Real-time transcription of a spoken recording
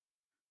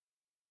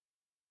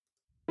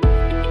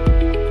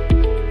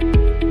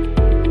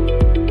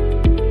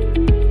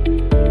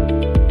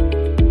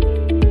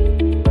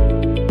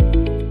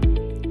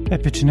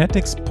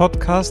Epigenetics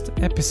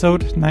Podcast,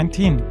 Episode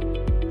 19.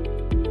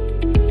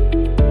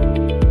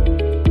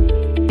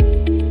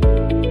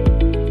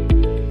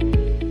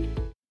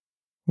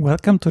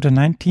 Welcome to the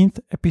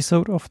 19th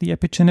episode of the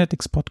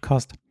Epigenetics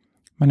Podcast.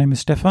 My name is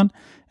Stefan,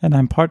 and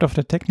I'm part of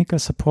the technical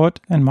support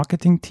and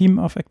marketing team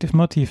of Active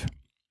Motif.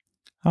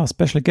 Our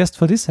special guest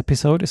for this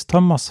episode is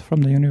Tom Moss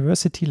from the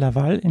University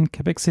Laval in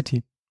Quebec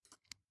City.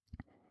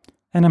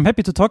 And I'm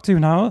happy to talk to you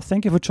now.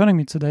 Thank you for joining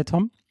me today,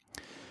 Tom.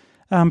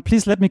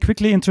 Please let me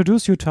quickly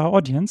introduce you to our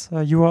audience.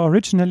 You are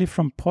originally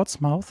from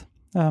Portsmouth,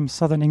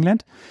 Southern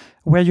England,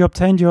 where you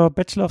obtained your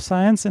Bachelor of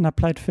Science in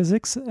Applied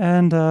Physics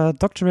and a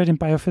doctorate in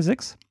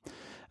Biophysics.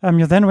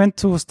 You then went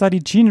to study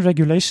gene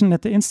regulation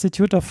at the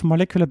Institute of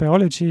Molecular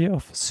Biology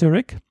of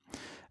Zurich,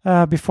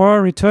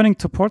 before returning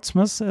to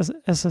Portsmouth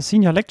as a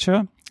senior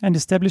lecturer and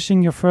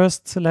establishing your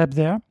first lab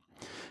there.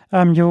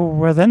 You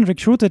were then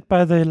recruited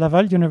by the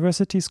Laval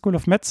University School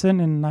of Medicine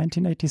in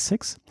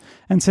 1986.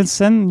 And since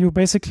then, you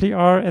basically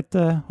are at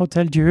the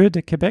Hôtel Dieu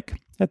de Québec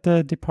at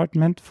the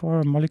Department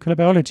for Molecular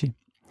Biology.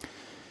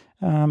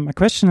 A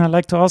question I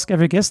like to ask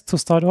every guest to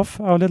start off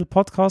our little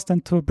podcast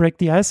and to break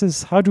the ice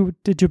is, how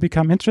did you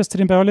become interested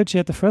in biology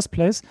at the first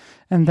place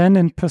and then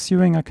in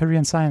pursuing a career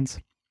in science?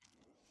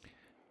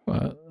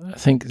 Well, I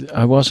think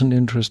I wasn't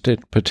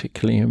interested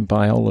particularly in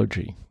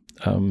biology.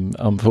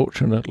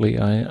 Unfortunately,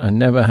 I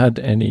never had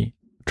any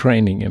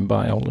training in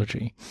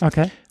biology.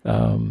 Okay.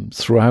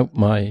 Throughout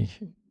my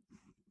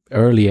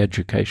early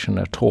education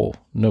at all,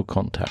 no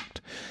contact.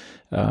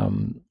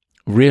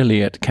 Really,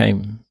 it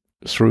came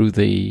through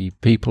the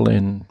people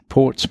in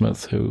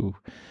Portsmouth who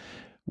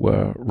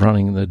were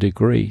running the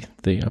degree,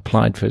 the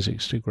applied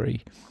physics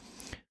degree.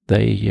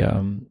 They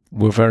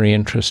were very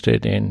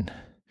interested in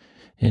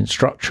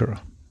structure,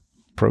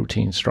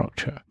 protein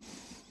structure.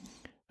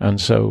 And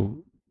so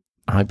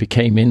I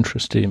became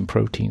interested in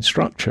protein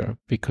structure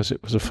because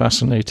it was a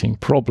fascinating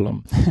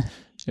problem.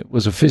 It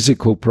was a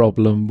physical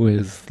problem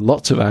with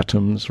lots of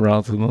atoms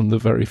rather than the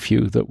very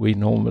few that we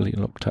normally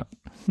looked at.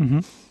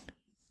 Mm-hmm.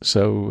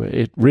 So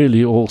it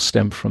really all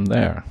stemmed from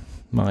there.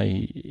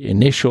 My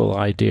initial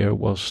idea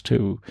was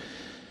to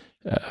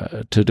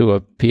do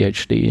a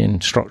PhD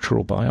in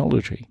structural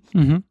biology,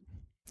 mm-hmm.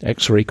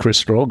 X-ray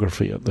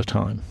crystallography at the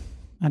time.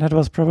 And that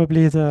was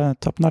probably the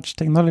top-notch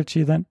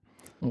technology then.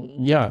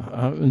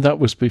 Yeah, that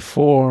was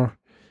before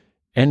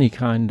any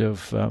kind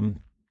of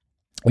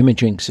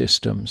imaging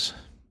systems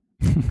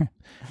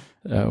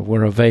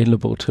were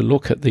available to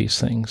look at these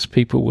things.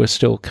 People were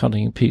still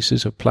cutting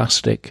pieces of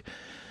plastic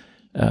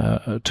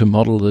to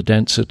model the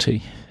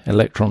density,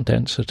 electron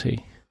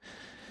density.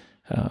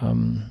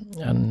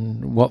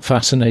 And what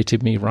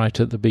fascinated me right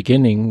at the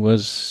beginning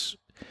was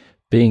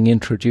being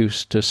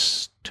introduced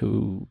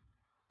to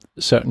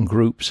certain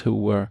groups who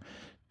were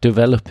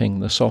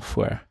developing the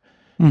software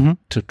mm-hmm.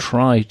 to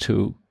try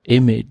to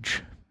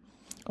image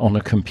on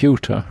a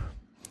computer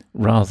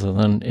rather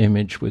than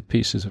image with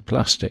pieces of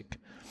plastic.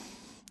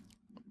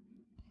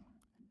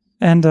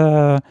 And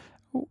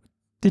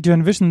did you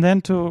envision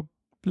then to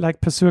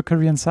pursue a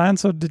career in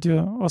science, or did you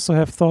also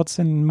have thoughts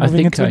in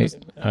moving into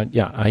it?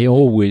 I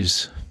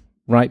always,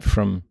 right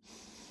from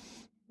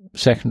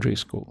secondary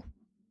school,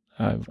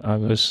 I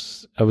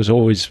was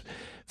always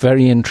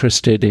very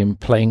interested in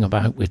playing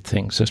about with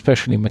things,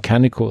 especially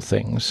mechanical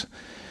things,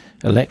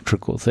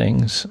 electrical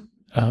things,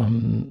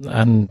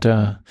 and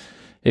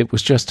it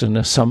was just an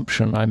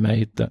assumption I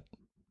made that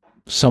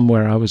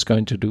somewhere I was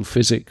going to do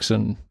physics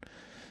and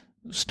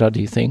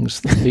study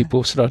things that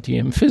people study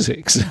in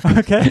physics.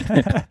 Okay.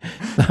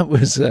 That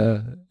was,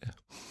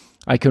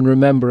 I can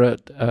remember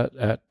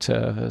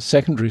at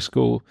secondary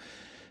school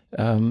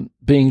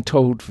being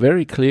told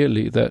very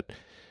clearly that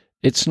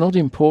it's not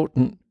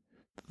important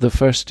the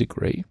first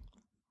degree,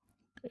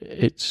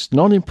 it's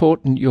not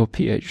important your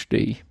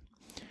PhD,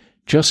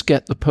 just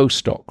get the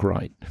postdoc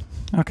right.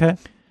 Okay.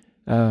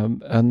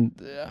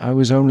 And I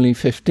was only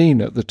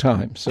 15 at the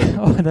time, so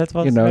that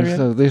was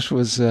so this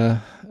was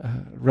a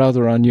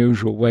rather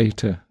unusual way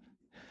to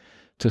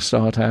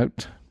start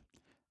out.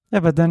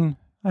 Yeah, but then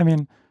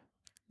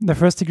the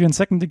first degree and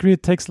second degree,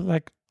 it takes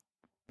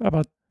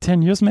about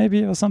 10 years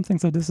maybe or something.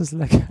 So this is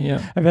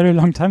a very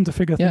long time to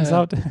figure things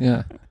out.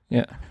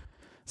 Yeah.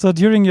 So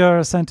during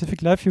your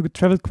scientific life, you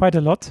traveled quite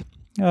a lot.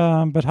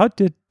 But how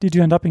did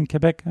you end up in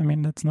Quebec?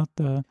 That's not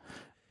the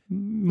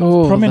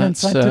most prominent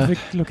scientific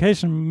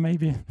location,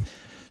 maybe.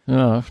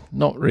 No,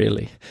 not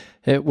really.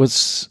 It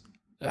was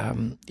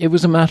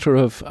a matter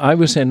of, I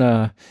was in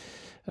at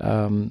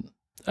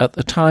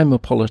the time, a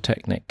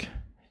polytechnic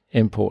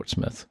in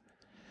Portsmouth.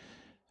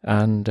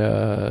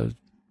 And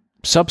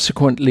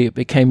subsequently it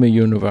became a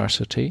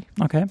university.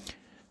 Okay.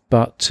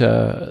 But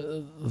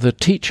the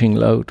teaching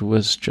load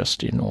was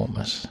just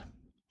enormous.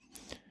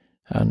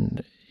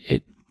 And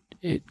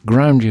it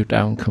ground you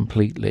down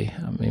completely.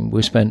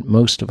 We spent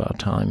most of our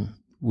time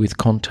with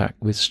contact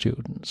with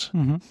students.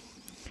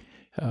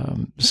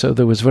 Mm-hmm. So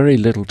there was very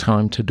little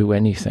time to do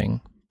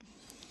anything.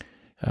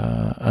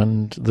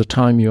 And the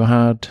time you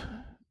had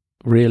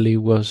really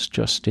was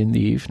just in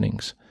the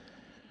evenings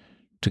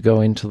to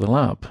go into the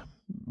lab.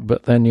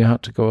 but then you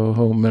had to go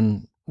home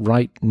and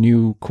write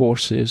new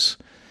courses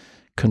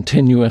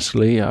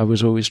continuously. I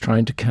was always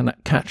trying to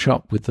catch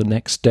up with the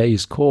next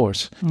day's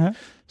course. Yeah.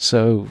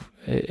 So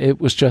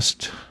it was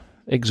just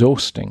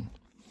exhausting.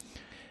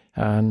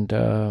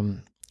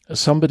 And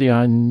somebody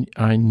I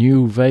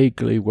knew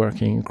vaguely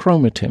working in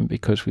Chromatin,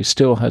 because we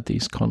still had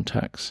these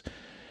contacts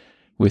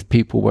with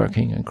people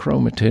working in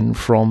Chromatin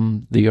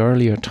from the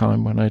earlier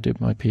time when I did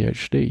my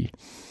PhD.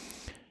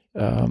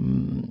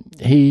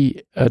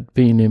 He had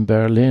been in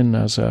Berlin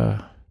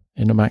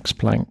in a Max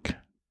Planck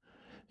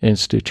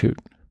Institute.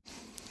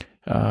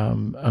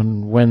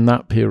 And when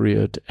that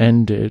period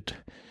ended,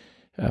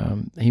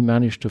 he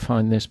managed to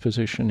find this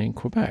position in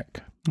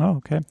Quebec. Oh,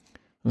 okay.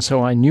 And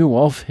so I knew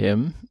of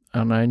him,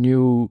 and I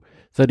knew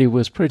that he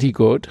was pretty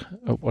good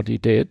at what he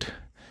did.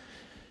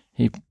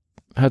 He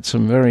had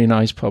some very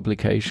nice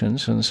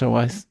publications, and so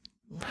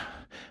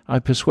I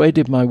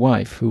persuaded my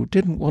wife, who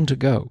didn't want to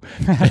go.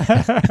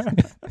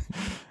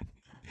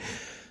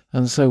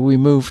 And so we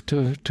moved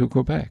to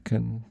Quebec,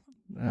 and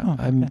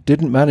I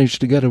didn't manage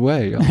to get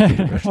away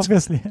afterwards.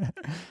 Obviously.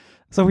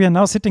 So we are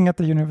now sitting at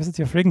the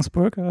University of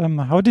Regensburg.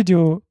 How did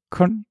you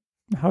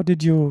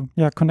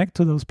connect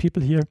to those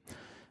people here?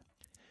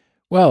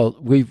 Well,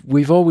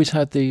 we've always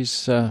had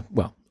these.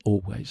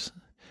 Always.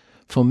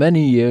 For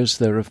many years,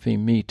 there have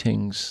been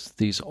meetings,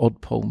 these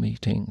oddpole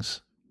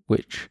meetings,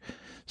 which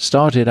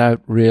started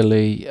out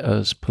really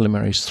as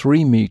Polymerase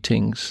 3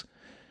 meetings,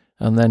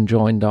 and then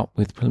joined up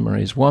with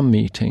Polymerase 1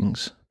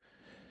 meetings.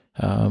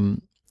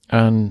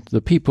 And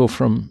the people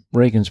from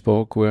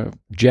Regensburg were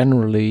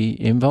generally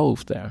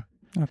involved there.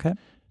 Okay.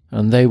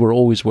 And they were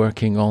always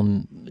working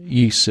on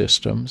yeast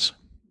systems.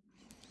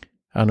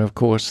 And of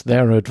course,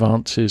 their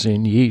advances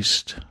in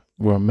yeast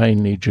were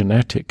mainly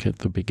genetic at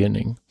the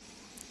beginning.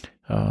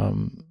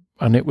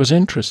 And it was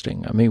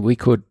interesting. I mean,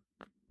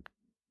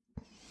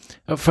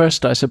 at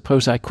first, I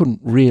suppose I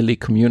couldn't really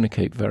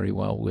communicate very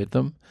well with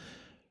them.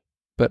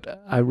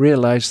 But I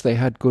realized they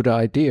had good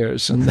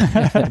ideas and they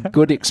had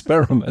good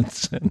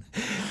experiments,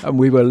 and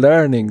we were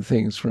learning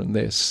things from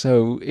this.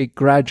 So it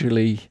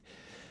gradually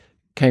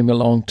came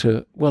along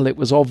to, well, it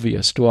was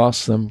obvious to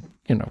ask them,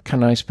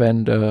 can I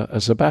spend a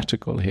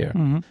sabbatical here?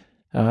 Mm-hmm.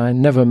 I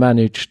never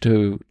managed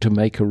to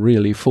make a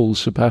really full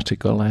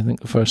sabbatical. I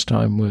think the first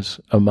time was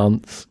a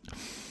month,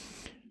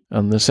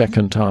 and the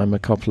second time a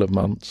couple of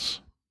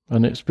months.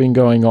 And it's been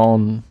going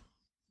on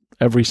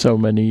every so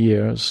many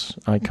years.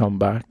 I come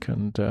back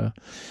and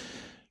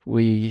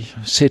we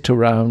sit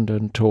around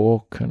and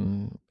talk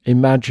and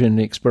imagine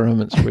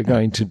experiments we're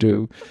going to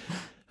do.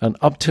 And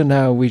up to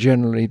now, we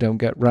generally don't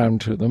get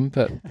round to them,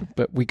 but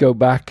we go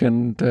back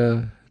and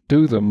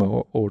do them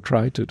or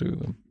try to do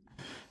them.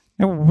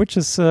 Yeah, which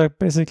is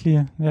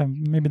basically,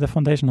 maybe the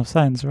foundation of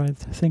science, right?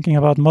 Thinking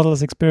about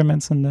models,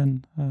 experiments, and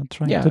then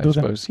trying to do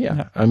them.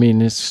 Yeah, I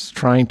mean, it's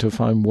trying to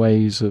find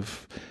ways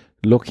of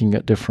looking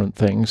at different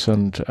things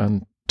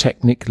and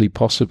technically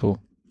possible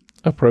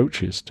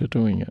approaches to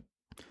doing it.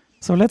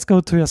 So let's go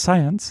to your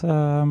science.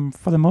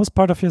 For the most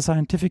part of your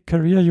scientific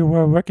career, you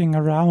were working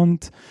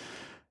around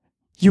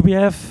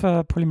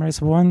UBF,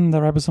 polymerase 1, the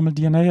ribosomal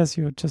DNA, as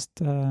you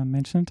just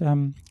mentioned.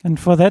 And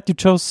for that, you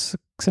chose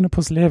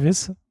Xenopus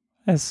levis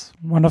as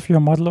one of your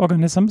model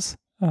organisms.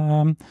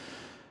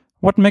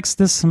 What makes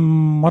this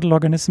model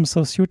organism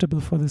so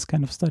suitable for this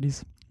kind of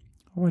studies?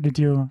 Why did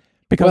you...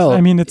 Because,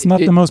 it's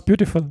not the most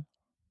beautiful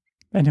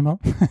animal.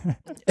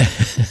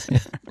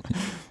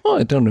 Well,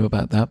 I don't know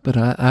about that, but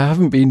I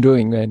haven't been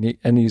doing any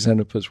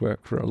Xenopus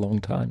work for a long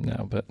time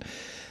now. But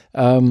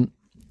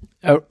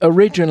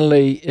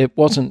originally, it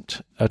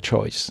wasn't a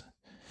choice.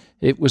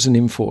 It was an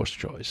enforced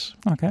choice.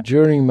 Okay.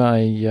 During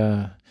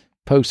my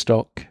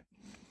postdoc,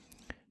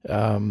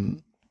 the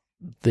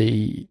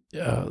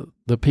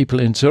people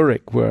in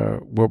Zurich were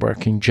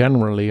working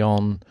generally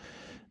on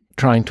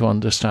trying to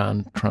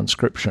understand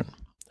transcription.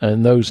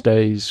 In those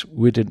days,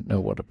 we didn't know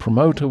what a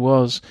promoter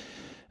was.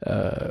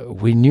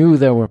 We knew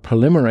there were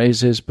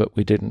polymerases, but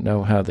we didn't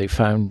know how they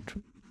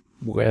found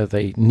where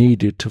they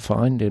needed to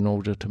find in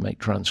order to make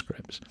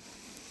transcripts.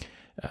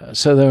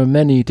 So there are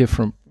many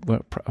different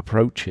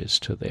approaches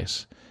to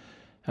this.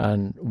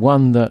 And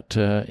one that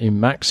in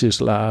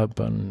Max's lab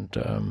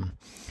and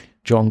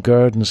John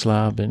Gurdon's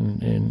lab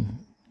in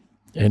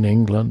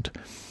England,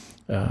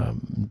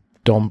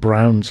 Don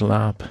Brown's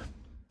lab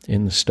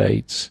in the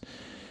States,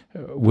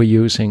 we're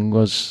using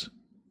was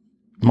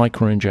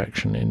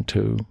microinjection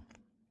into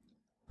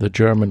the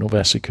germinal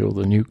vesicule,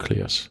 the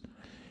nucleus,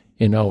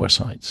 in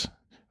oocytes,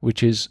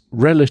 which is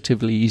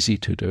relatively easy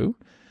to do.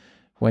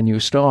 When you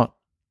start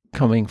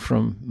coming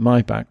from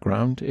my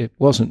background, it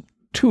wasn't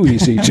too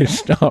easy to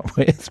start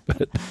with,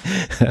 but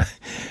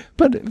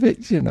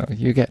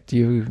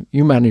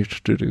you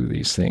manage to do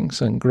these things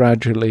and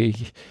gradually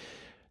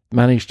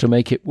manage to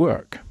make it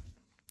work.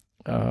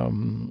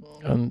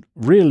 And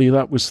really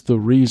that was the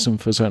reason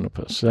for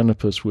Xenopus.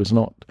 Xenopus was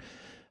not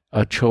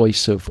a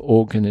choice of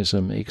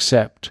organism,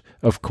 except,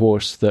 of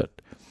course,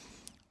 that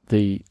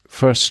the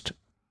first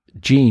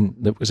gene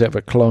that was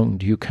ever cloned,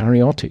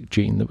 eukaryotic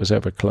gene that was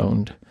ever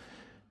cloned,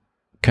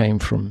 came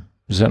from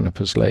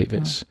Xenopus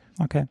laevis.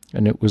 Okay.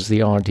 And it was the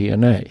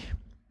rDNA.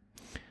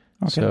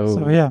 Okay.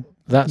 So yeah.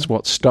 That's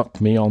what stuck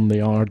me on the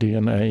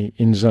rDNA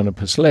in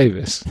Xenopus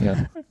laevis.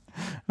 Yeah.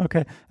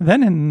 Okay.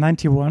 Then in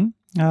 91,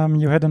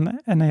 you had an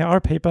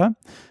NAR paper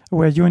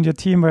where you and your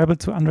team were able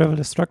to unravel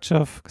the structure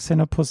of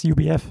Xenopus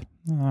UBF.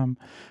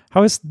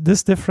 How is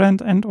this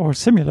different and or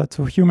similar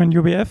to human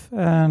UBF,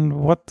 and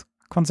what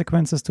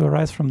consequences do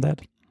arise from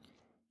that?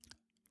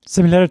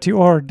 Similarity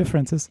or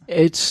differences?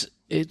 It's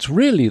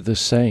really the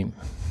same.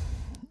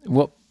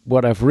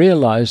 What I've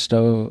realized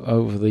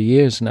over the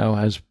years now,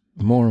 as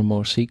more and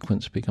more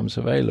sequence becomes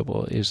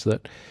available, is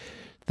that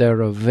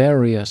there are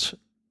various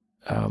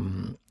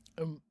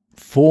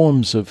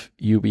forms of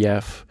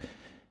UBF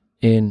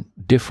in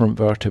different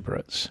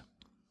vertebrates,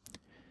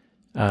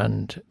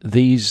 and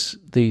these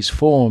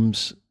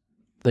forms,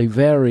 they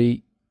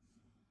vary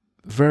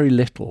very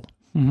little.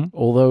 Mm-hmm.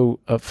 Although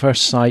at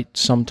first sight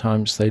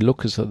sometimes they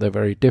look as though they're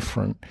very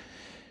different,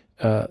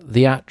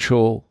 the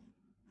actual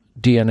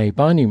DNA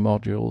binding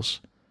modules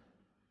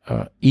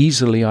are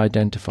easily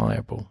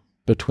identifiable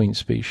between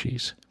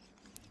species.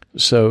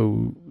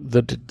 So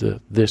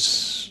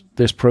this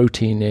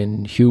protein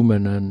in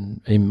human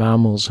and in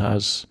mammals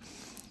has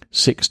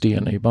 6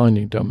 DNA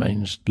binding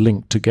domains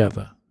linked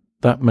together.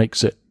 That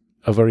makes it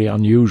a very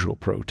unusual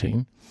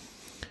protein.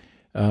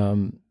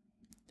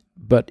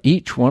 But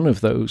each one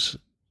of those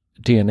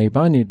DNA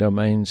binding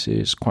domains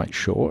is quite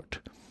short,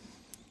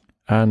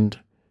 and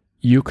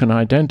you can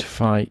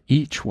identify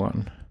each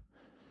one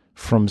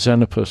from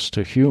Xenopus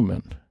to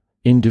human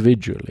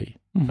individually,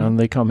 and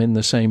they come in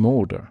the same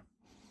order.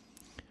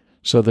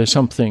 So there's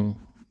something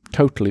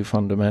totally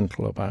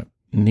fundamental about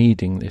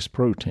needing this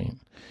protein.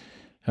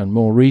 And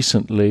more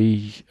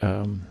recently,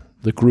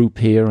 the group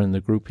here and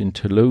the group in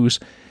Toulouse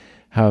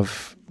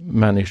have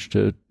managed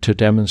to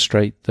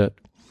demonstrate that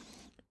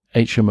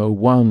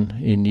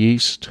HMO1 in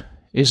yeast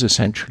is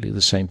essentially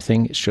the same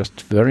thing. It's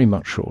just very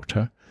much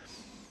shorter.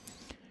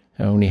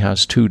 It only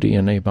has 2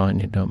 DNA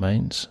binding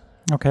domains.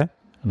 Okay.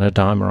 And a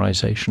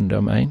dimerization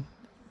domain.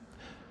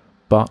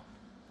 But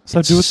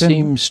it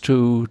seems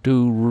to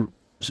do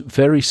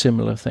very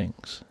similar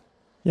things.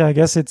 Yeah, I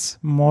guess it's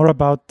more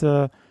about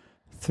the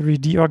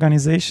 3D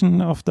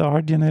organization of the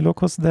rDNA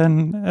locus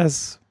than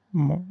as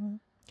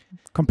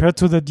compared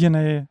to the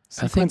DNA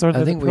sequence.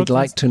 I think we'd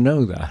like to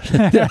know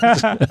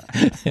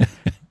that.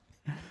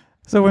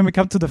 So when we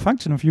come to the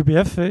function of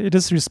UBF, it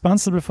is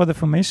responsible for the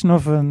formation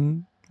of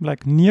an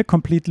near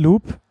complete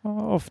loop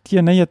of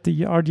DNA at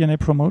the rDNA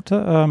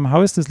promoter.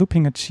 How is this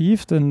looping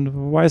achieved,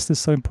 and why is this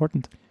so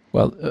important?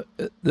 Well,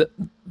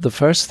 the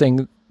first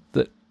thing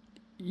that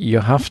you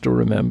have to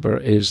remember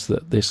is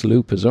that this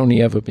loop has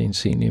only ever been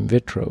seen in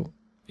vitro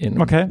in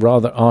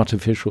rather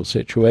artificial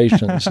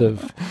situations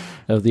of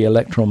the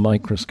electron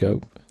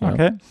microscope.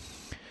 Okay.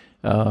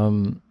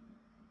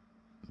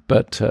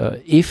 But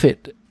if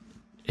it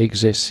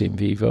exists in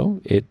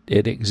vivo, it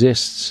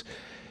exists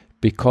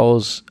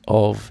because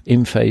of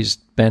in-phase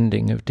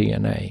bending of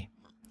DNA.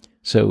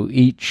 So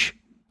each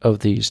of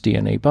these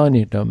DNA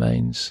binding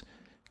domains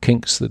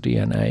kinks the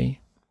DNA,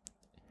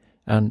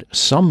 and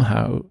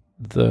somehow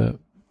the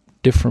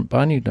different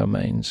binding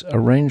domains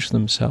arrange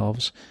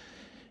themselves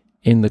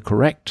in the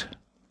correct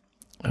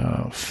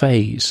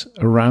phase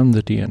around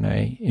the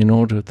DNA in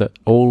order that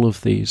all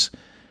of these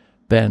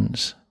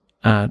bends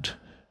add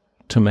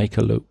to make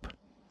a loop,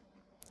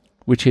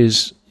 which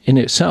is in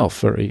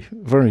itself very,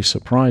 very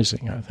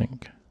surprising, I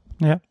think.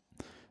 Yeah.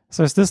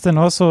 So is this then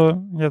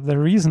also the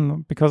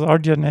reason, because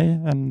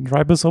rDNA and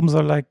ribosomes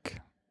are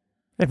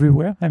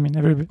everywhere? I mean,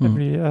 every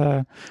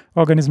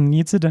organism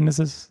needs it, and is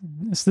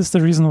this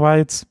the reason why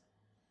it's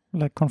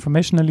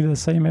conformationally the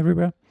same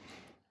everywhere?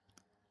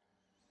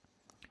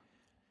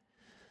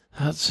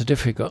 That's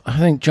difficult. I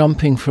think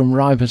jumping from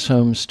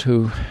ribosomes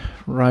to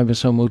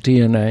ribosomal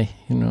DNA,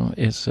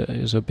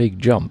 is a big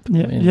jump.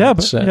 Yeah,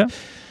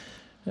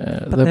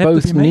 they're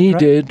both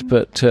needed,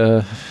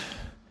 right?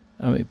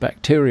 But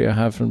bacteria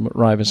have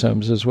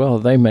ribosomes as well.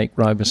 They make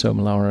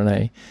ribosomal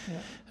RNA.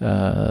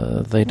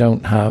 Yeah. They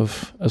don't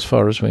have, as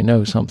far as we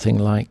know, something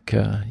like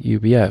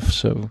UBF.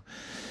 So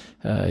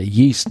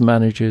yeast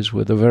manages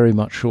with a very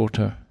much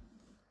shorter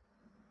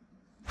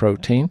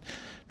protein.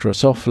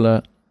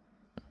 Drosophila,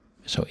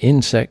 so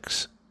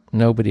insects,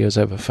 nobody has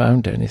ever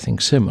found anything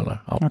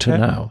similar up to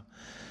now.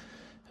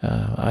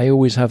 I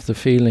always have the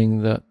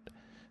feeling that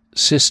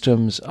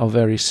systems are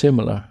very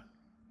similar,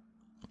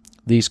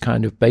 these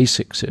kind of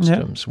basic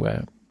systems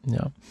where,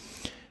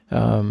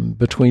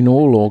 between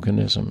all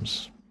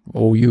organisms,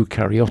 or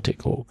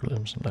eukaryotic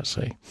organisms, let's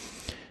say.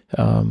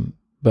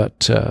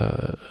 But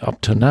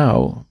up to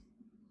now,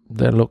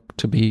 there look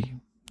to be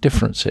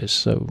differences.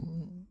 So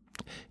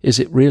is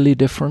it really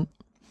different?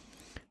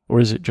 Or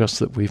is it just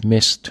that we've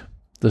missed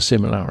the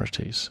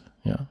similarities?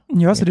 Yeah.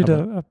 You also did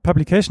a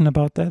publication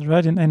about that,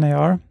 right, in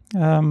NAR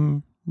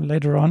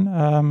later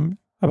on,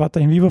 about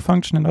the in vivo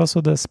function and also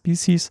the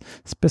species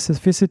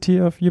specificity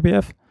of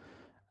UBF.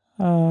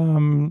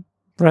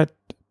 Right,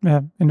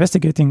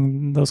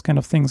 investigating those kind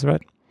of things,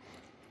 right?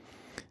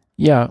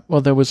 Yeah,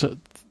 well, there was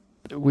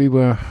we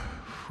were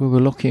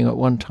looking at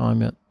one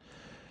time at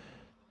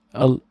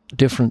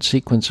different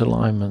sequence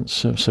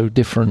alignments, so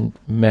different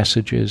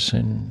messages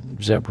in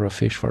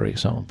zebrafish, for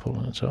example,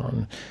 and so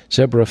on.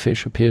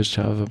 Zebrafish appears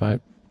to have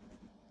about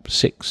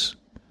 6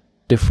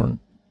 different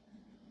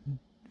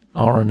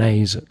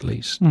RNAs at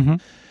least,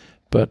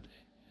 but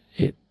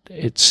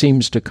it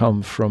seems to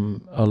come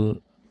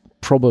from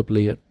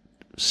probably at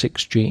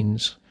 6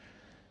 genes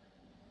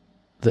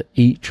that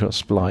each are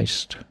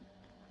spliced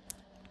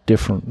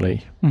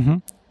differently.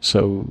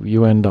 So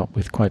you end up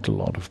with quite a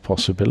lot of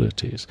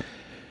possibilities.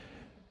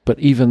 But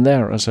even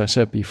there, as I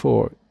said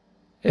before,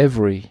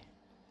 every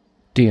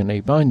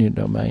DNA binding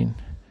domain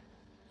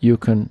you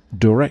can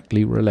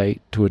directly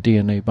relate to a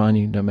DNA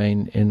binding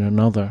domain in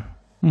another,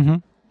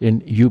 in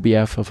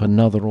UBF of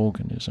another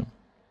organism.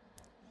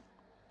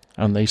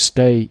 And they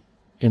stay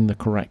in the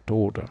correct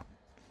order.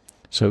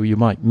 So you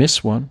might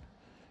miss one,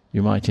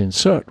 you might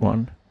insert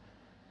one,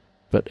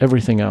 but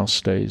everything else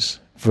stays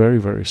very,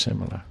 very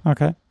similar.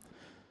 Okay.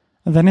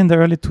 And then in the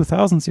early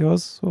 2000s,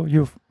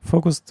 you've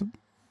focused,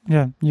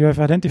 you have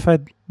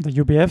identified the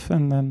UBF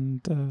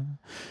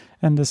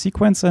and the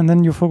sequence, and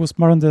then you focused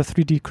more on the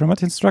 3D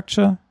chromatin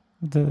structure,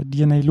 the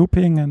DNA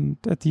looping, and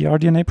at the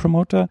rDNA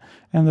promoter,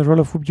 and the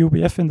role of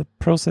UBF in the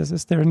process.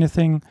 Is there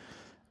anything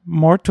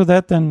more to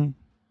that than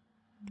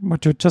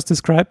what you just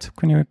described?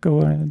 Can you go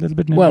a little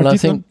bit more Well,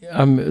 detail?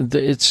 I think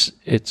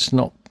it's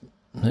not.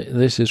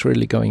 This is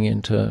really going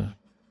into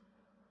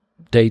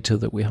data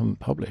that we haven't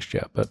published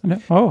yet, but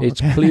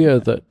it's clear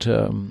that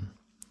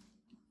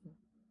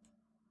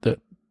that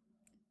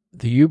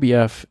the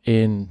UBF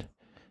in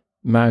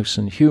mouse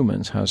and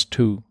humans has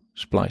 2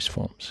 splice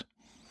forms.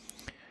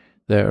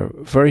 They're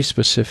very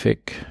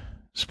specific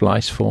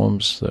splice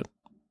forms that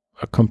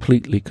are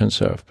completely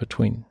conserved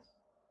between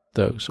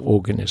those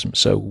organisms.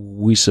 So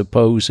we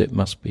suppose it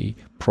must be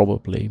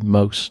probably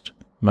most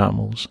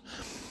mammals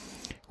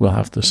will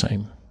have the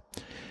same.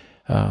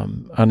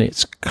 And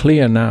it's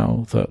clear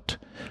now that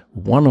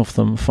one of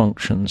them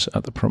functions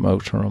at the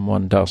promoter and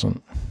one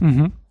doesn't.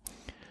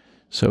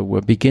 So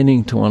we're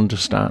beginning to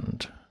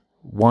understand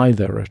why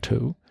there are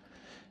 2.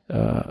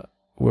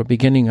 We're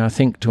beginning, I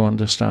think, to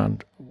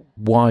understand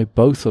why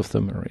both of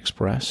them are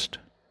expressed.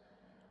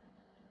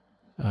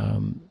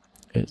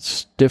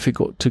 It's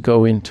difficult to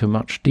go into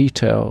much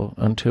detail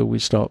until we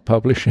start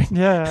publishing.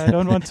 Yeah, I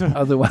don't want to.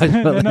 Otherwise,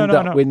 we'll end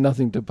up with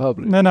nothing to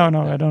publish. No,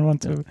 I don't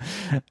want to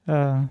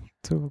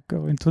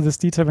go into this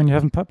detail when you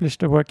haven't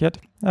published the work yet.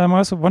 I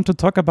also want to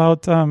talk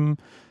about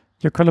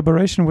your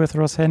collaboration with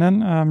Ross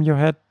Hanen. You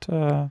had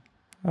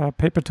a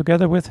paper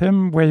together with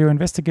him where you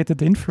investigated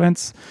the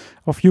influence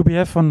of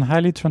UBF on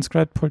highly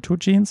transcribed POL2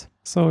 genes.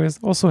 So it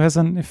also has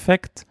an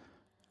effect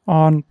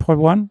on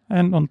POL1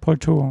 and on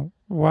POL2.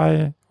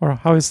 Why or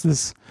how is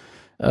this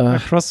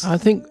across? I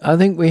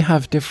think we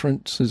have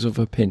differences of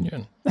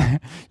opinion.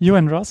 You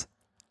and Ross?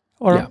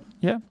 Or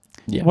yeah.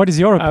 What is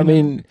your opinion? I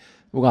mean,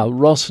 well,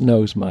 Ross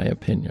knows my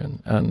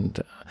opinion,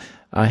 and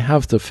I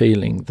have the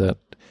feeling that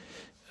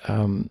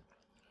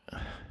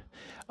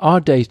our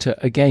data,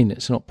 again,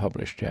 it's not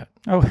published yet.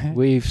 Oh,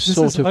 this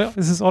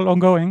is all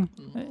ongoing.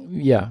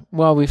 Yeah,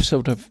 well, we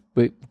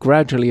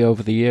gradually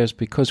over the years,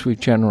 because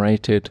we've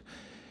generated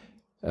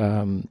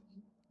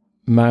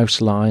mouse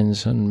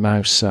lines and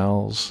mouse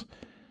cells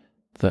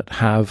that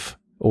have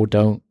or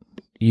don't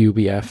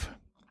UBF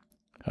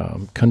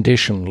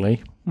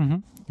conditionally.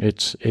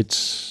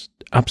 It's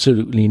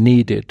absolutely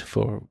needed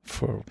for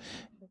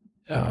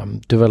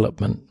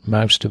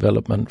mouse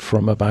development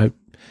from about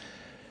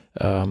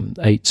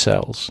 8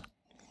 cells.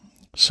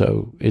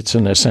 So it's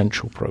an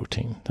essential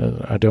protein.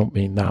 I don't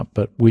mean that,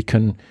 but we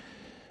can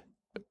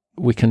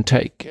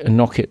take and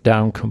knock it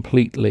down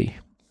completely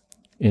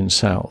in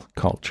cell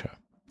culture.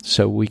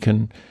 So we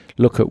can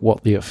look at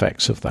what the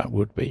effects of that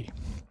would be.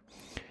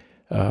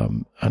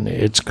 And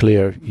it's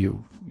clear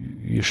you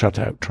shut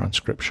out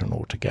transcription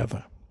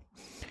altogether.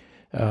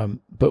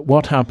 But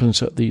what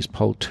happens at these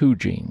POL2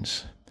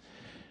 genes?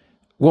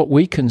 What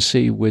we can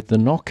see with the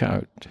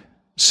knockout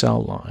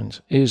cell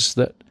lines is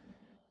that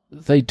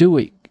they do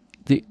it.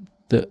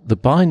 The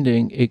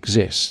binding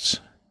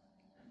exists.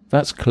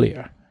 That's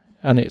clear,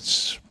 and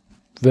it's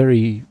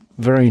very,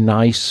 very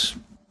nice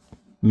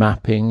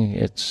mapping.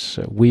 It's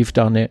we've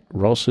done it.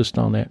 Ross has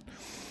done it.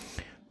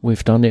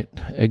 We've done it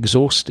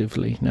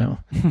exhaustively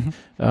now.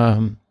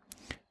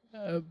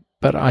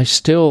 But I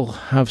still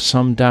have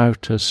some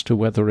doubt as to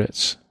whether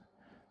it's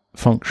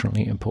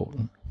functionally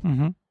important.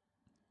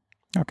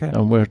 Okay.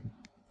 And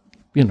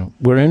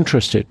we're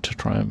interested to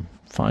try and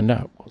find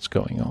out what's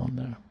going on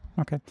there.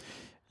 Okay.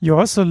 You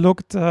also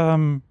looked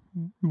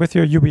with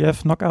your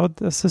UBF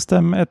knockout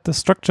system at the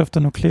structure of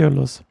the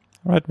nucleolus,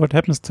 right? What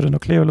happens to the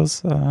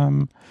nucleolus?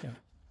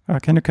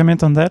 Can you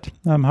comment on that?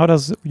 How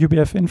does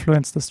UBF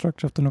influence the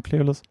structure of the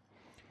nucleolus?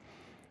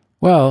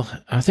 Well,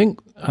 I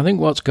think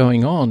what's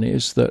going on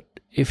is that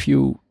if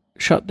you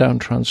shut down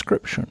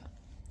transcription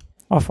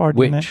of rDNA,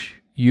 which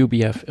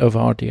UBF of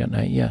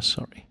rDNA,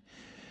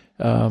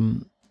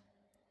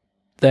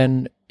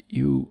 then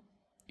you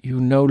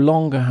no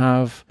longer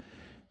have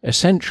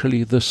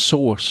essentially the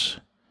source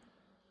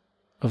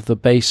of the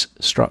base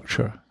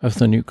structure of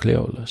the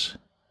nucleolus.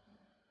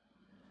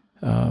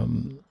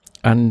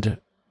 And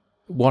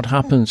what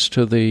happens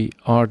to the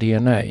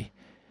rDNA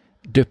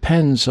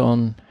depends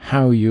on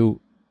how you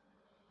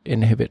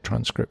inhibit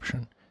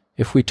transcription.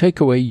 If we take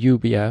away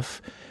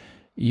UBF,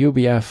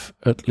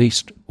 at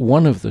least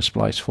one of the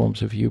splice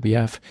forms of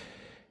UBF,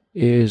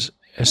 is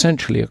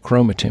essentially a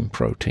chromatin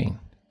protein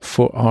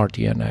for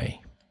rDNA.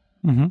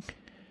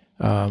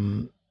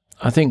 Mm-hmm.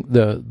 I think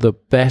the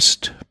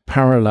best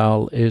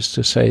parallel is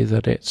to say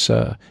that it's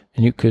a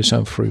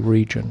nucleosome-free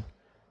region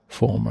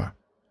former.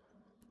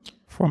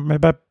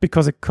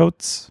 Because it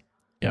coats,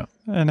 yeah,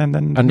 and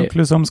then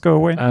nucleosomes go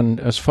away.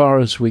 And as far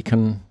as we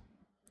can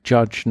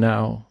judge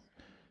now,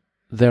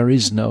 there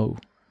is no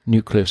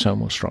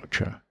nucleosomal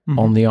structure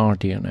on the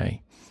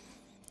rDNA,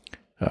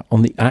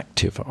 on the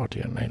active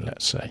rDNA,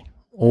 let's say,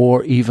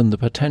 or even the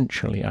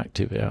potentially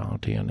active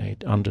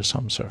rDNA under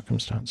some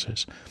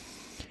circumstances.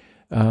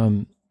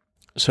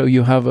 So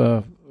you have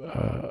a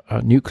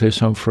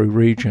nucleosome-free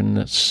region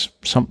that's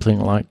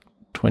something like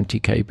 20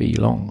 kb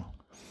long,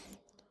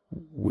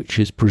 which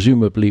is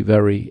presumably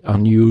very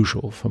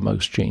unusual for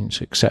most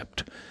genes,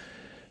 except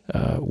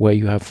where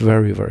you have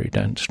very, very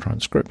dense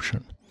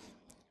transcription.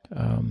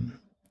 And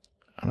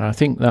I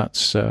think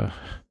that's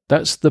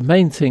the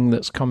main thing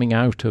that's coming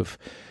out of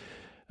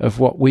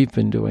what we've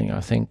been doing,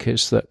 I think,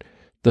 is that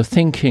the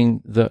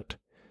thinking that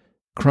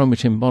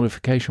chromatin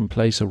modification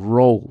plays a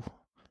role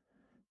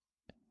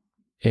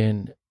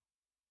in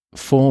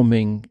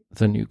forming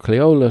the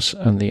nucleolus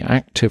and the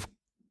active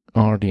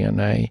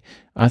rDNA,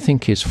 I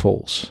think is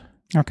false.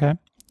 Okay.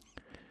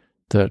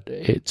 That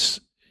it's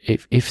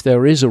if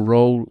there is a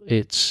role,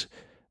 it's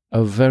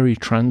a very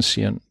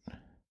transient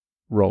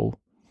role,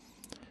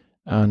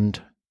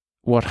 and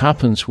what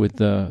happens with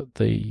the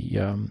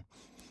ribosomal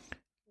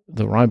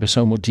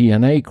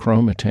DNA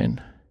chromatin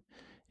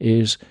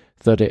is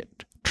that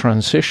it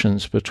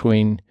transitions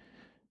between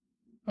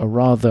a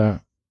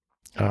rather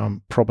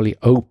probably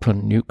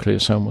open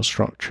nucleosomal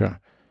structure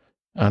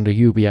and a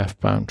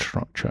UBF-bound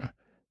structure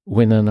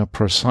within a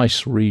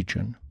precise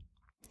region,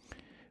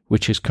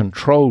 which is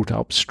controlled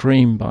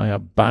upstream by a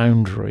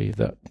boundary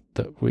that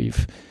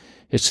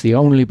it's the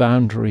only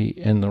boundary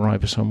in the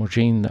ribosomal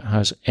gene that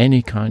has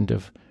any kind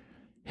of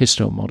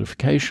histone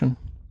modification.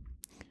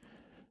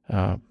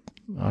 I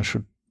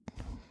should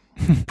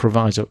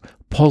provide a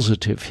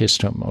positive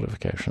histone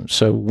modification.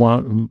 So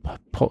one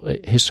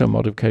histone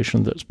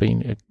modification that's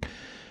been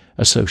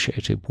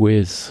associated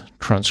with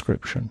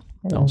transcription.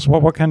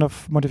 What kind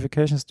of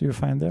modifications do you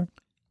find there?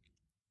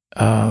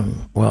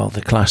 Well,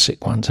 the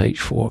classic ones,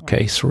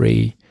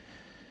 H4K3,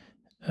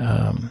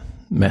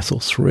 methyl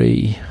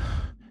 3,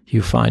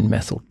 you find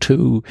methyl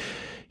 2,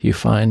 you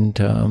find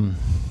K27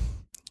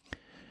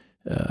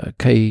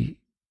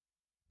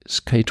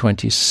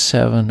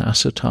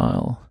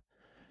 acetyl,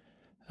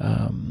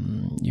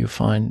 you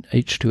find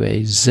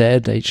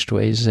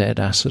H2AZ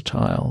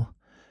acetyl,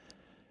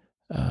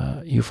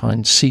 you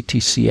find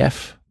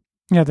CTCF.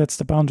 Yeah, that's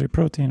the boundary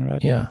protein,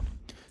 right? Yeah,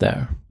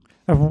 there.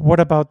 What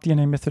about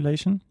DNA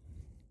methylation?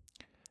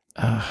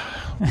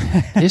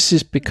 This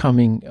is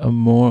becoming a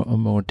more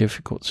and more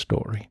difficult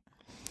story.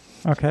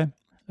 Okay.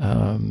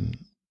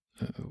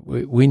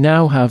 We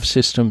now have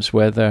systems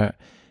where there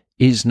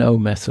is no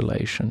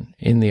methylation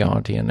in the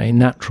rDNA,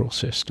 natural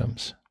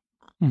systems.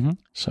 Mm-hmm.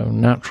 So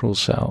natural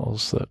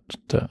cells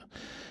that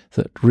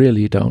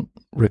really don't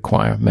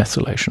require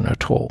methylation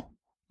at all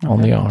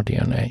on the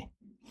rDNA.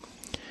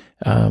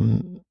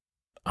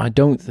 I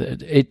don't.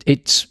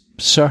 It's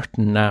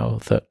certain now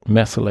that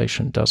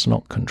methylation does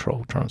not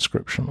control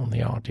transcription on the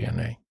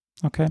rDNA.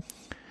 Okay.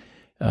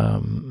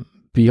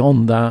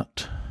 Beyond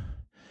that,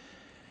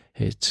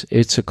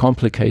 it's a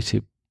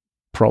complicated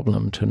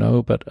problem to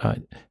know, but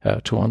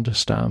to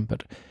understand.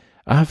 But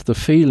I have the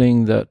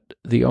feeling that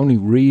the only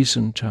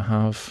reason to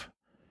have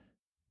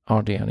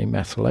rDNA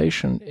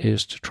methylation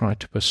is to try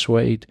to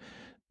persuade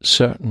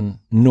certain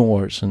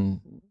NORs,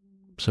 and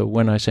so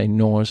when I say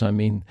NORs, I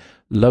mean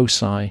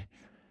loci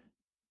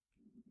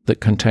that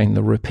contain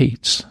the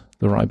repeats,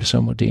 the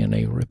ribosomal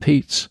DNA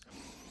repeats.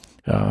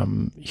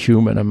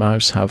 Human and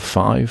mouse have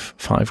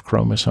five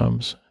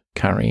chromosomes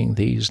carrying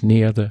these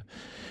near the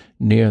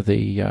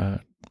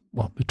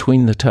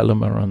between the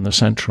telomere and the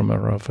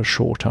centromere of a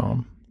short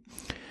arm,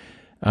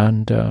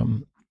 and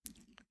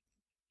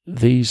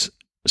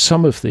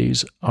some of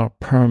these are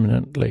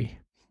permanently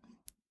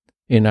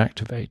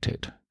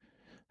inactivated.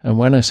 And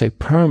when I say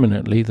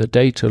permanently, the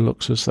data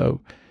looks as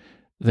though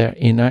they're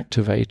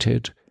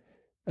inactivated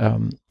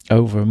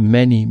over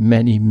many,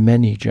 many,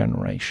 many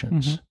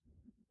generations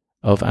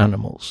of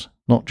animals,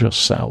 not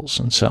just cells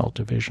and cell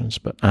divisions,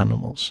 but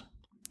animals.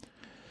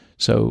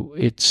 So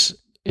it's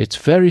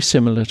very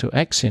similar to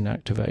X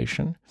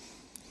inactivation,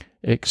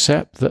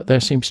 except that there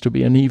seems to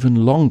be an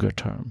even longer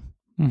term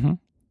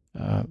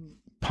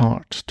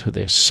part to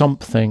this.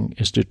 Something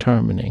is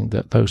determining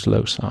that those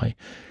loci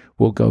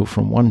will go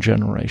from one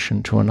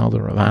generation to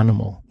another of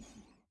animal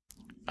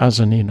as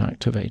an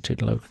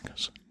inactivated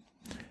locus.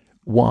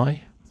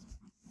 why.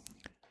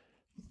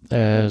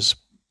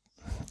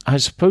 I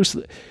suppose,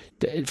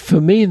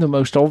 for me, the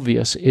most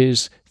obvious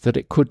is that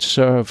it could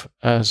serve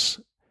as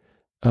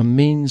a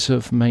means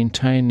of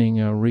maintaining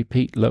a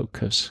repeat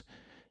locus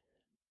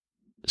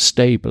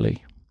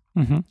stably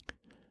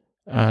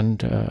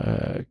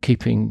and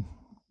keeping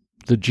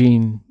the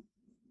genes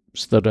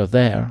that are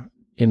there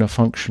in a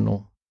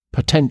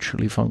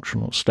potentially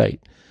functional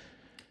state.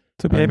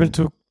 To be able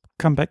to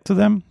come back to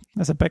them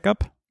as a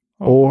backup?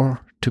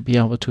 Or to be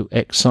able to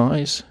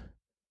excise,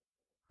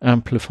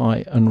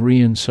 amplify, and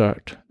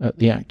reinsert at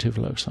the active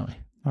loci.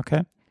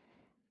 Okay.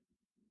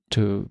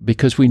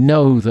 Because we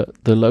know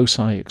that the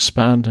loci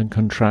expand and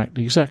contract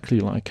exactly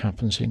like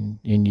happens in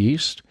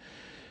yeast,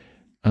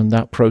 and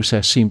that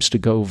process seems to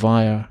go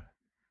via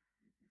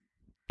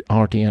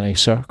rDNA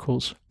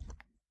circles.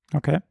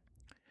 Okay.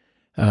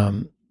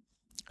 And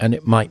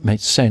it might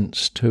make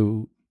sense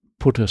to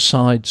put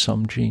aside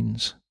some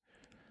genes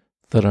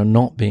that are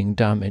not being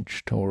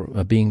damaged or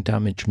are being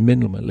damaged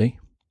minimally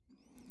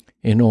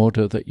in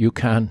order that you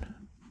can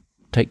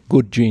take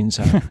good genes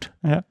out.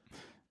 Yeah.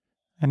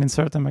 And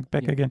insert them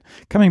back again.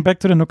 Coming back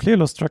to the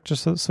nucleolus structure,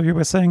 so you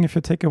were saying if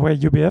you take away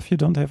UBF, you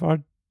don't have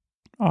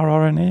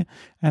rRNA,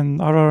 and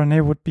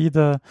rRNA would be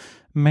the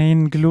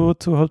main glue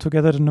to hold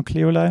together the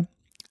nucleoli,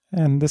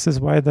 and this is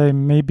why they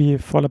maybe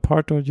fall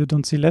apart or you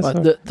don't see less? Well,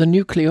 the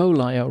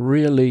nucleoli are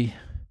really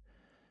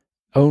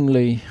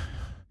only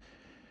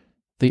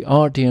the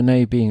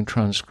rDNA being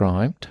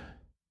transcribed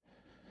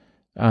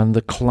and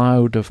the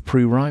cloud of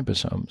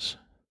pre-ribosomes.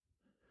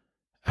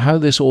 How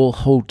this all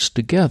holds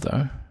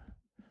together,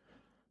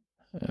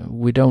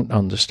 we don't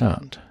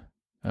understand.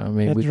 I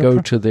mean, we go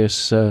to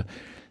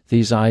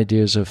these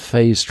ideas of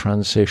phase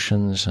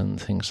transitions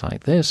and things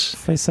like this.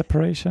 Phase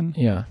separation.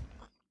 Yeah.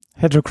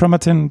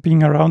 Heterochromatin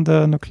being around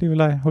the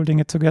nucleoli, holding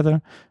it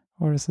together,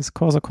 or is this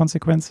cause or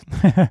consequence?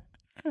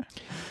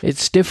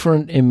 It's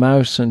different in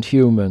mouse and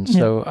human,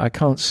 so I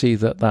can't see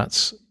that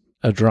that's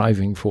a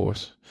driving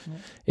force. Yeah.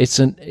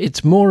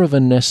 It's more of a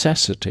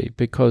necessity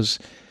because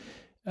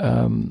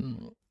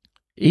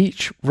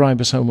each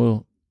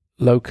ribosomal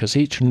locus,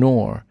 each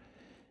NOR,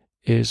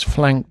 is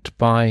flanked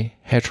by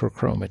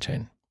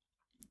heterochromatin.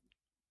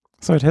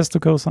 So it has to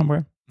go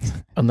somewhere.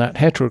 And that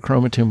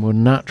heterochromatin will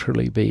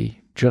naturally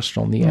be just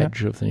on the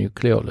edge of the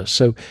nucleolus.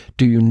 So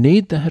do you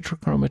need the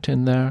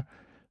heterochromatin there,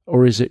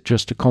 or is it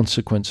just a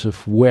consequence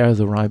of where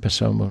the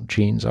ribosomal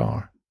genes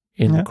are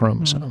in the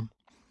chromosome?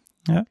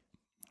 Yeah,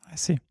 I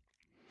see.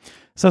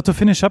 So to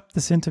finish up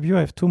this interview,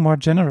 I have two more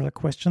general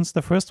questions.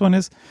 The first one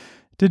is,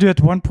 did you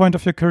at one point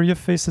of your career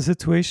face a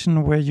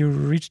situation where you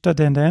reached a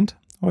dead end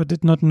or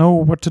did not know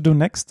what to do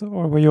next?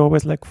 Or were you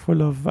always like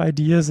full of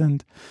ideas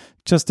and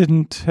just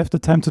didn't have the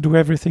time to do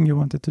everything you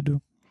wanted to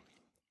do?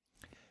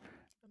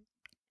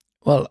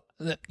 Well,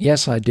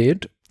 yes, I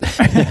did.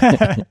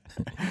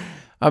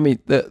 I mean,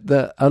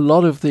 a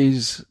lot of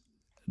these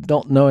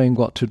not knowing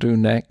what to do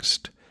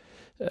next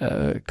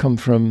come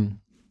from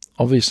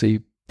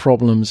obviously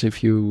problems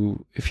if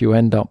you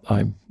end up.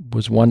 I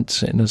was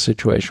once in a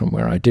situation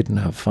where I didn't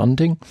have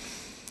funding.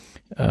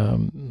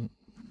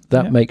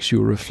 That makes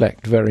you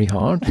reflect very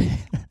hard.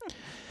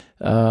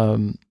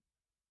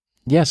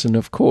 Yes, and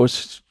of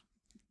course,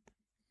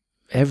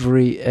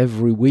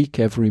 every week,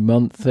 every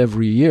month,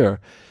 every year,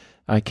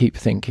 I keep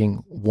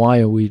thinking, why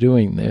are we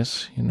doing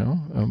this?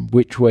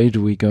 Which way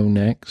do we go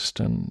next?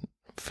 And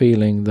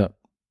feeling that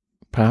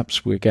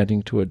perhaps we're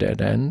getting to a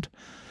dead end.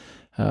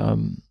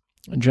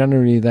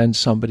 Generally, then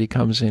somebody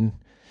comes in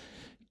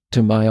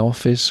to my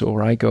office,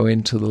 or I go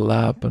into the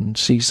lab and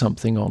see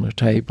something on a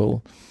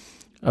table,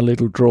 a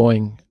little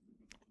drawing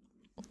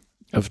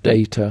of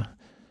data,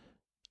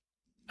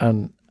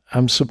 and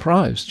I'm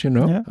surprised.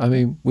 I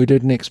mean, we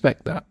didn't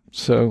expect that.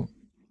 So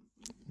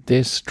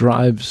this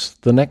drives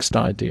the next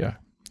idea.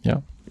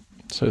 Yeah.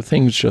 So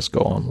things just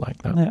go on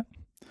like that. Yeah.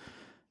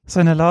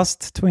 So in the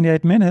last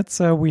 28 minutes,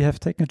 we have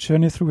taken a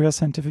journey through your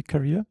scientific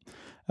career.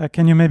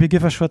 Can you maybe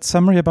give a short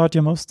summary about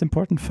your most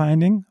important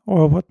finding,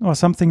 or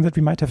something that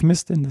we might have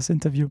missed in this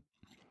interview?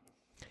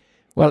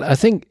 Well, I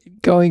think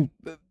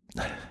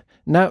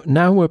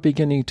now we're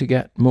beginning to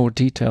get more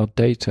detailed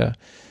data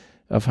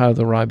of how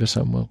the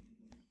ribosomal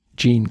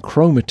gene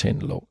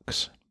chromatin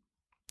looks.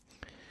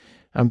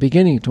 I'm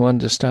beginning to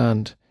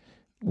understand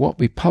what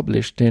we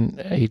published in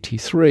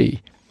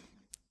 1983.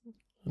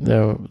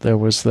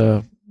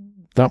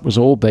 That was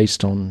all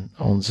based on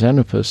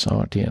Xenopus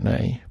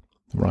rDNA,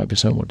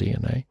 ribosomal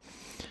DNA,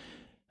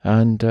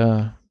 and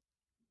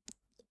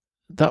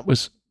that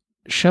was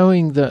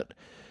showing that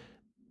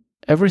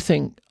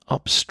everything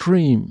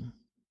upstream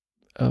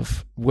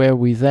of where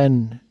we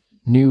then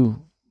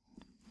knew,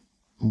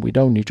 we'd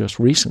only just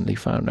recently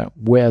found out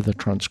where the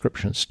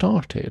transcription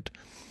started,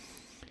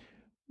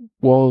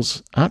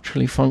 was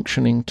actually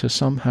functioning to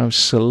somehow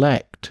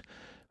select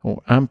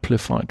or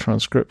amplify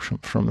transcription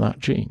from that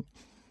gene.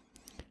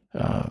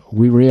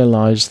 We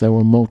realized there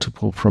were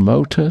multiple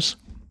promoters,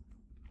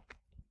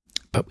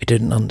 but we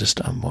didn't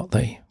understand what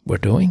they were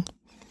doing.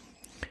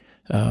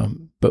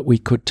 But we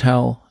could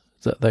tell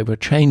that they were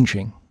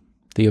changing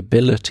the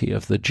ability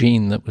of the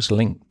gene that was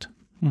linked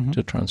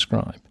to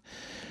transcribe.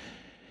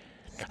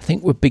 I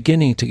think we're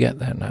beginning to get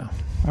there now.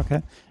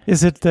 Okay.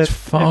 Is it that it's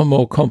far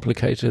more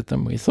complicated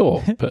than we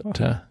thought, but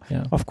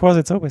yeah. Of course,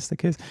 it's always the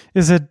case.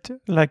 Is it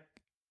like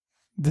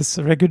this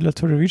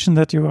regulatory region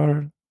that you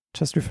are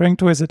just referring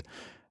to? Is it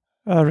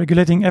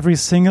regulating every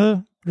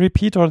single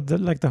repeat, or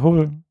the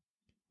whole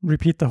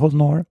repeat, the whole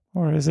NOR,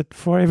 or is it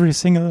for every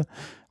single?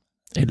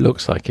 It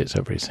looks like it's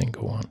every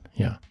single one.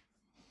 Yeah.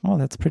 Oh,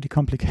 that's pretty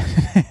complicated.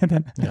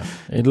 Then. Yeah.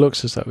 It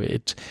looks as though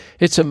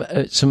it's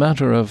a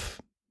matter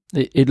of.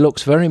 It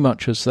looks very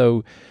much as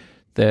though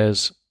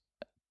there's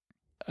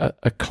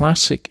a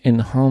classic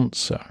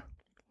enhancer.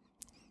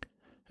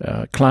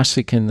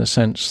 Classic in the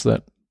sense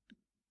that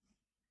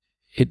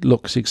it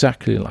looks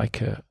exactly like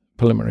a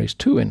polymerase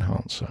II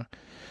enhancer.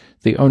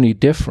 The only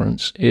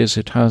difference is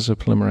it has a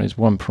polymerase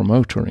I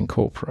promoter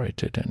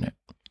incorporated in it.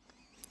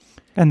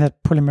 And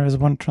that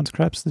polymerase I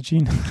transcribes the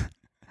gene?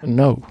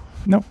 No.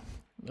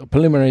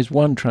 Polymerase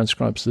I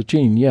transcribes the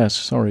gene, yes,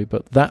 sorry,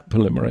 but that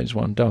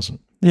polymerase I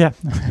doesn't. Yeah.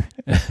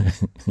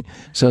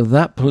 So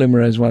that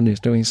polymerase I is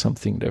doing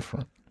something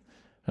different.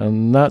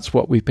 And that's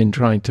what we've been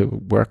trying to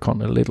work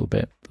on a little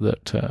bit,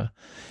 that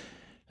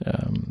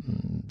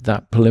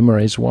that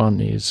polymerase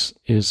I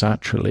is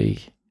actually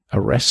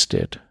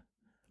arrested,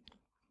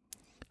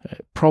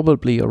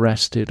 probably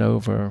arrested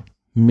over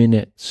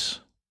minutes,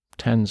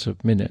 tens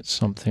of minutes,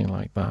 something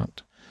like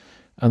that,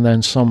 and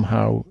then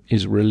somehow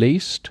is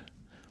released.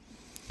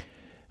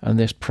 And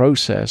this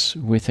process,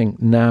 we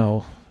think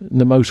now,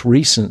 the most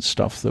recent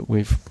stuff that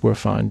we're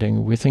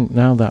finding, we think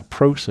now that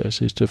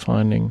process is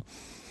defining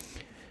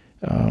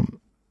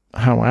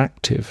how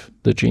active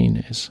the gene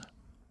is,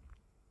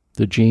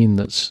 the gene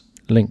that's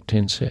linked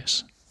in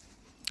cis.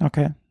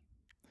 Okay.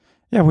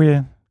 Yeah,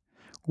 we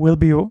will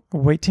be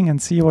waiting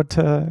and see what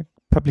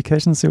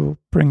publications you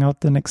bring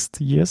out the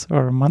next years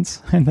or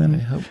months, and then I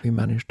hope we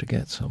manage to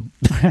get some.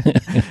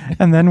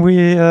 And then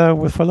we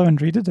will follow and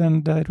read it,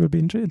 and it will be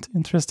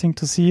interesting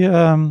to see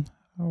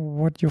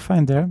what you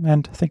find there.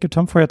 And thank you,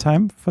 Tom, for your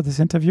time for this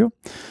interview.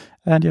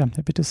 And yeah,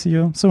 happy to see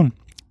you soon.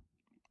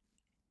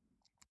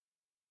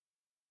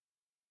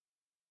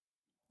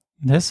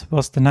 This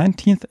was the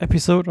 19th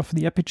episode of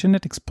the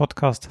Epigenetics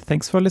podcast.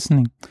 Thanks for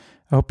listening.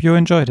 I hope you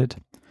enjoyed it.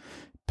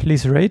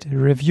 Please rate,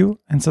 review,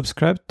 and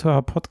subscribe to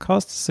our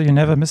podcast so you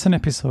never miss an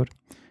episode.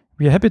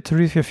 We are happy to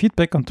read your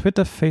feedback on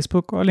Twitter,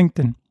 Facebook, or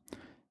LinkedIn.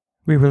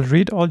 We will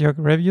read all your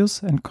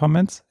reviews and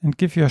comments and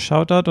give you a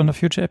shout out on a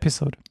future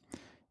episode.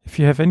 If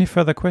you have any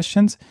further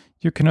questions,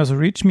 you can also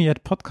reach me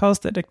at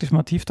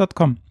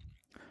podcast@activemotif.com.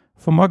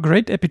 For more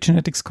great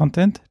epigenetics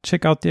content,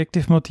 check out the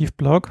Active Motif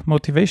blog,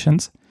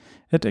 Motivations,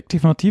 at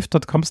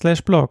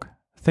activemotif.com/blog.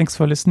 Thanks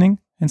for listening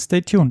and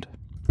stay tuned.